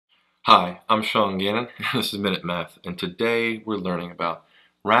Hi, I'm Sean Gannon, and this is Minute Math, and today we're learning about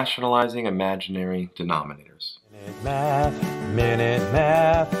rationalizing imaginary denominators. Minute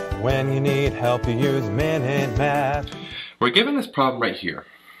Math, when you need help you use Minute Math. We're given this problem right here,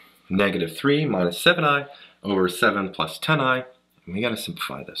 negative 3 minus 7i over 7 plus 10i, and we got to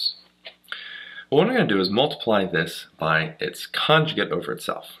simplify this. Well, what we're going to do is multiply this by its conjugate over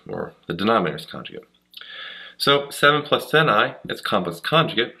itself, or the denominator's conjugate. So 7 plus 10i, its complex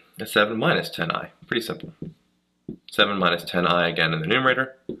conjugate, is 7 minus 10i. Pretty simple. 7 minus 10i again in the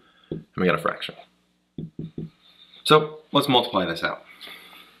numerator, and we got a fraction. So let's multiply this out.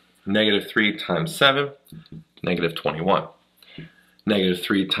 Negative 3 times 7, negative 21. Negative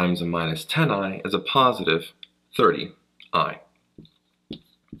 3 times a minus 10i is a positive 30i.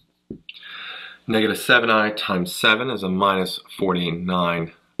 Negative 7i times 7 is a minus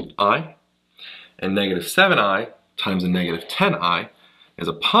 49i. And negative 7i times a negative 10i is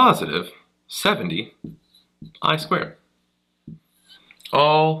a positive 70i squared.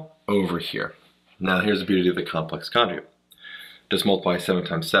 All over here. Now here's the beauty of the complex conjugate. Just multiply 7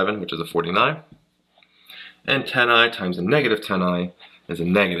 times 7, which is a 49. And 10i times a negative 10i is a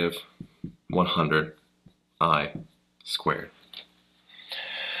negative 100i squared.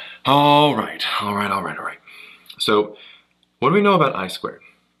 All right. So what do we know about I squared?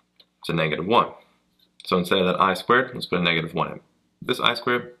 It's a negative 1. So instead of that I squared, let's put a negative 1 in. This I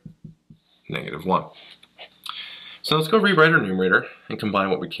squared, negative 1. So let's go rewrite our numerator and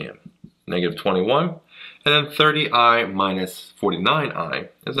combine what we can. Negative 21, and then 30i minus 49i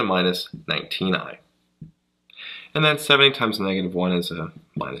is a minus 19i. And then 70 times negative 1 is a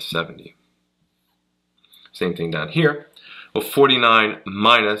minus 70. Same thing down here. Well, 49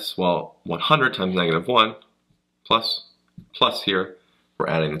 minus, 100 times negative 1 plus here, we're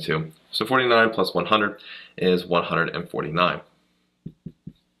adding the 2. So 49 plus 100 is 149.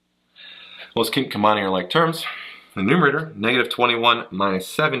 Well, let's keep combining our like terms. The numerator, negative 21 minus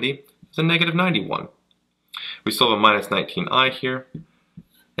 70 is a negative 91. We still have a minus 19i here,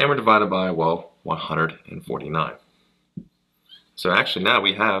 and we're divided by, 149. So actually now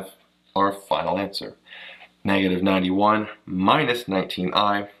we have our final answer. Negative 91 minus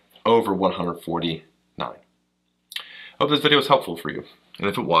 19i over 149. Hope this video was helpful for you, and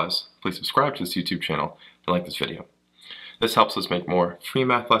if it was, please subscribe to this YouTube channel and like this video. This helps us make more free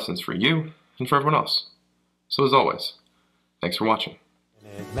math lessons for you and for everyone else. So as always, thanks for watching.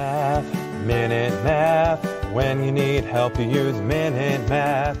 Minute Math, when you need help you use Minute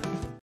Math.